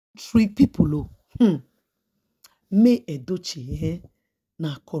Three people, oh. May Edochie,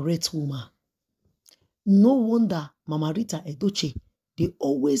 na correct woman. No wonder Mama Rita Edochie, they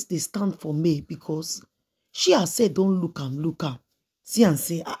always they stand for May because she has said, don't look am. See and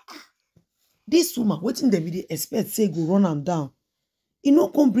say, this woman, wetin dem dey expect say go run am down. E no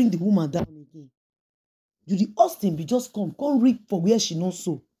come bring the woman down again. Judy Austin be just come reap for where she no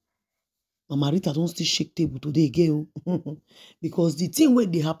so. Mama Rita don't still shake table today again. Because the thing where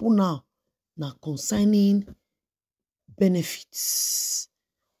they happen now, na concerning benefits.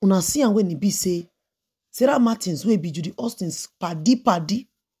 Una see and when e be say, Sarah Martins wey be Judy Austin's paddy,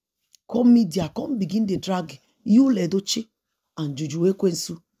 come media, come begin the drag you Edochie and Juju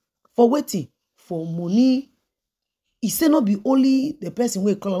Ekwensu. For waiting, for money. He said not be only the person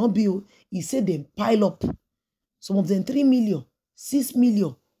wey call, not be, he said they pile up. Some of them 3 million, 6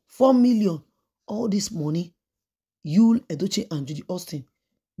 million, 4 million. All this money, you Edochie and Judy Austin,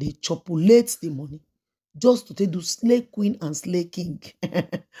 they chopulate the money just to do slay queen and slay king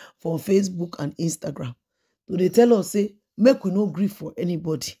for Facebook and Instagram. So they tell us, say, make we no grief for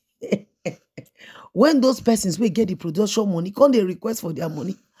anybody. When those persons will get the production money, can they request for their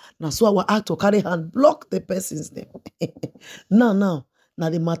money? Now, so our actor carry hand block the persons name. Now,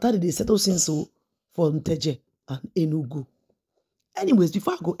 the matter they settle since so for Nteje and Enugu. Anyways,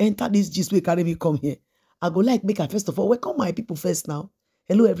 before I go enter this gist way carry me come here, I go like make a first of all welcome my people first now.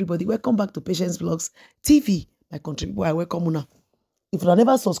 Hello everybody, welcome back to Patience Vlogs TV. My country people, I welcome you now. If you have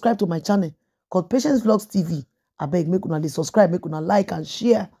never subscribed to my channel called Patience Vlogs TV, I beg make una subscribe, make una like and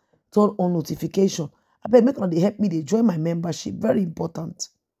share, turn on notification. I beg make una help me, they join my membership, very important.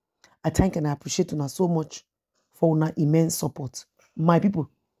 I thank and I appreciate una so much for una immense support. My people,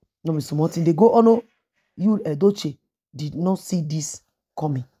 no be small thing. They go on, you Edochie did not see this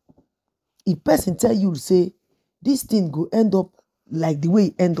coming. If person tell you say this thing go end up like the way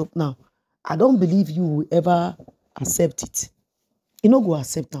it end up now, I don't believe you will ever accept it. You no go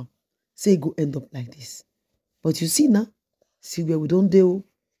accept them. Say it go end up like this. But you see now, see where we don't deal.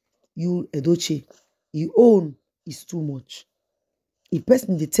 You Edochie, you own is too much. If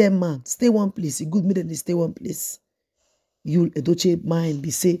person they tell man stay one place, it good me then they stay one place. You Edochie mind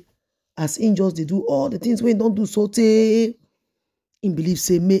be say, as angels they do all the things when don't do so in believe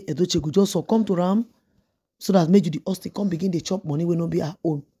say May Edochie go just come to Ram so that made you the Austin come begin the chop money will not be our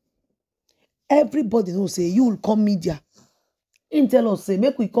own. Everybody know say you will come media. In tell us say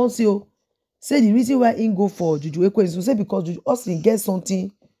make we come see you. Say the reason why in go for Juju Ekwensu say because Juju Austin get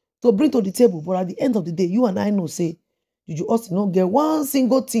something to bring to the table, but at the end of the day, you and I know say Juju Austin don't get one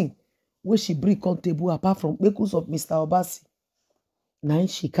single thing where she bring on table apart from because of Mr. Obasi. Now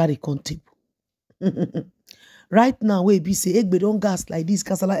she carry on table. Right now, where be say Egbe don't gas like this,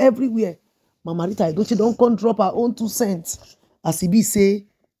 casala everywhere. Mama Rita Edochie don't come drop her own 2 cents. As he be say,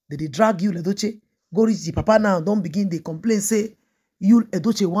 they drag you Edochie, go reach the papa now, don't begin they complain, say, you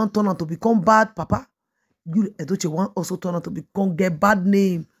Edochie want turn out to become bad, papa. You Edochie want also turn out to become get bad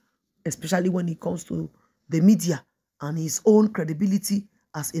name, especially when it comes to the media and his own credibility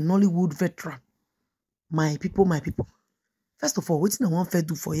as a Nollywood veteran. My people. First of all, what I want to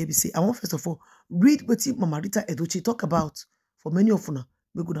do for you, say I want first of all read what Mama Rita Edochie talk about for many of you.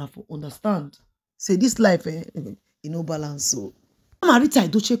 We could have understand. Say this life, no balance. So Mama Rita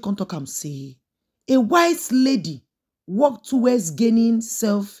Edochie come talk and say, a wise lady work towards gaining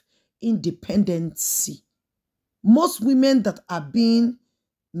self-independency. Most women that are being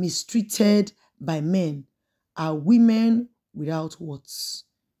mistreated by men are women without worth.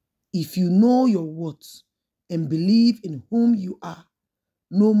 If you know your worth and believe in whom you are,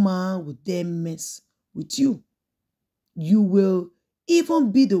 no man will dare mess with you. You will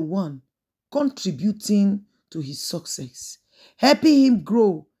even be the one contributing to his success, helping him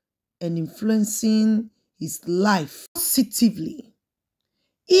grow and influencing his life positively.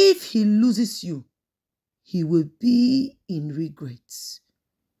 If he loses you, he will be in regrets.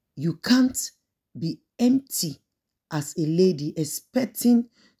 You can't be empty as a lady expecting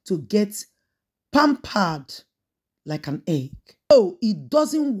to get pampered like an egg. Oh, it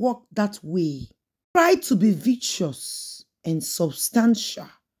doesn't work that way. Try to be virtuous and substantial.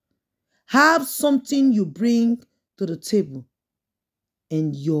 Have something you bring to the table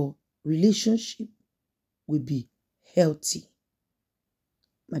and your relationship will be healthy.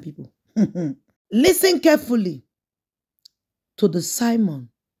 My people, listen carefully to the sermon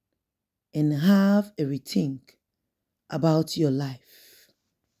and have a rethink about your life.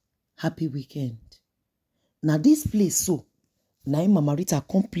 Happy weekend. Now this place so, now Mama Rita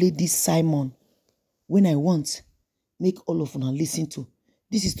come play this sermon when I want, make all of una listen to.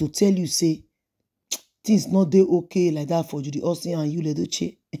 This is to tell you say, things not dey okay like that for Judy Austin and you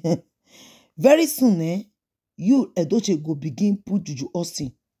Edochie. Very soon, you, Edochie, go begin put Juju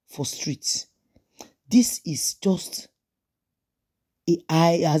Austin for streets. This is just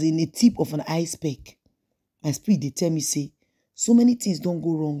as in a tip of an iceberg. My spirit, they tell me, say, so many things don't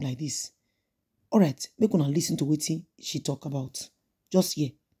go wrong like this. All right, make una listen to what she talk about. Just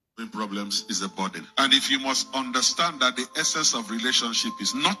here. Problems is a burden. And if you must understand that the essence of relationship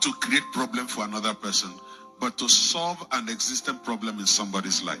is not to create problem for another person, but to solve an existing problem in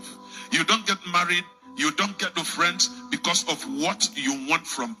somebody's life. You don't get married, you don't get no friends because of what you want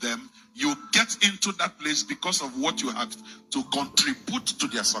from them. You get into that place because of what you have to contribute to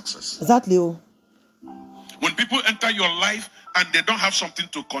their success. Exactly. When people enter your life and they don't have something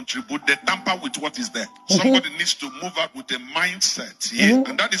to contribute, they tamper with what is there. Somebody needs to move out with a mindset. Yeah?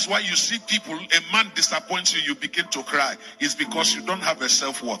 And that is why you see people, a man disappoints you, you begin to cry. It's because you don't have a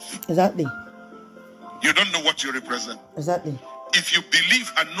self-worth. Exactly. You don't know what you represent. Exactly. If you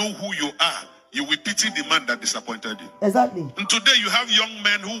believe and know who you are, you will pity the man that disappointed you. Exactly. And today you have young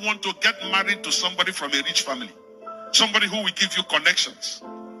men who want to get married to somebody from a rich family. Somebody who will give you connections.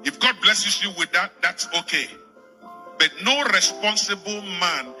 If God blesses you with that, that's okay. But no responsible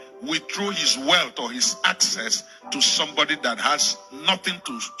man will throw his wealth or his access to somebody that has nothing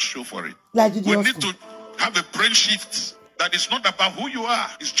to show for it. Like we need to have a brain shift that is not about who you are.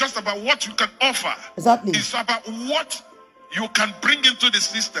 It's just about what you can offer. Exactly. It's about what you can bring into the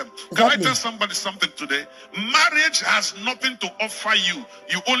system. Exactly. Can I tell somebody something today? Marriage has nothing to offer you.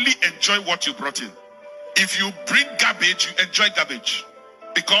 You only enjoy what you brought in. If you bring garbage, you enjoy garbage.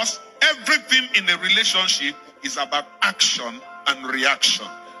 Because everything in a relationship is about action and reaction.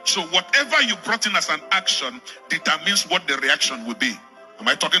 So whatever you brought in as an action determines what the reaction will be. Am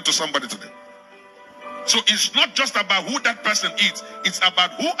I talking to somebody today? So it's not just about who that person is. It's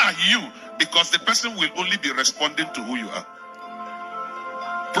about who are you, because the person will only be responding to who you are.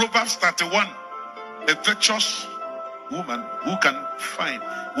 Proverbs 31, a virtuous woman who can find,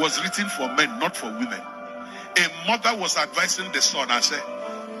 was written for men, not for women. A mother was advising the son and said,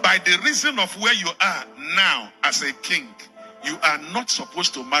 by the reason of where you are now as a king, you are not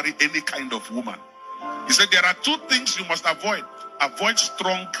supposed to marry any kind of woman. He said there are two things you must avoid. Avoid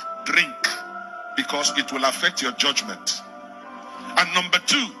strong drink, because it will affect your judgment. And number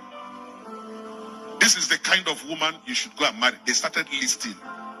two, this is the kind of woman you should go and marry. They started listing.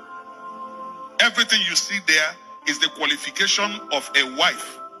 Everything you see there is the qualification of a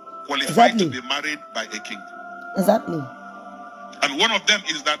wife qualified to be married by a king. Exactly. And one of them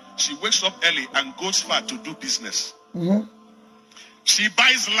is that she wakes up early and goes far to do business. She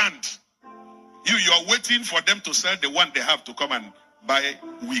buys land. You are waiting for them to sell the one they have to come and buy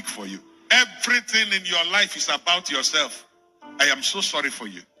wig for you. Everything in your life is about yourself. I am so sorry for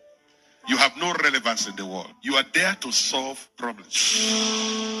you. You have no relevance in the world. You are there to solve problems.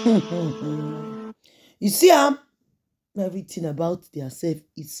 You see, everything about themselves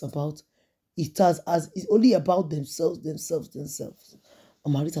is about, it's only about themselves.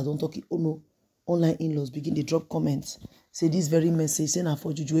 Rita don't talk it. Oh no, online in-laws begin to drop comments. Say this very message, say na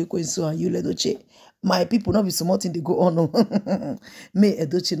for Juju Ekwensu and you Edochie. My people not be so much in they go on. No. May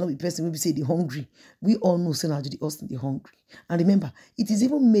Edochie not be person will be say they hungry. We all know say na Judy Austin they hungry. And remember, it is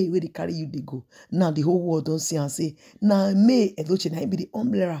even May where they carry you they go. Now the whole world don't see and say, now May Edochie na be the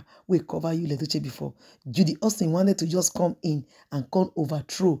umbrella we cover you Edochie before. Judy Austin wanted to just come in and come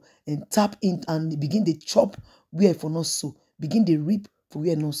overthrow and tap in and begin the chop where for not so. Begin the reap for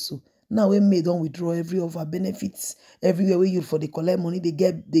where not so. Now when May don't withdraw every of our benefits, everywhere where you for they collect money, they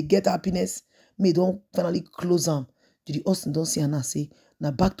get happiness. May don't finally close them. Judy Austin don't see and I say,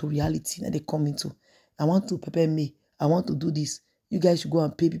 now back to reality. Now they come into. I want to prepare May. I want to do this. You guys should go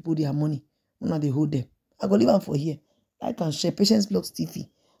and pay people their money. Now they hold them. I go leave them for here. Like and share. Patience Blogs TV.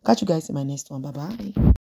 Catch you guys in my next one. Bye bye.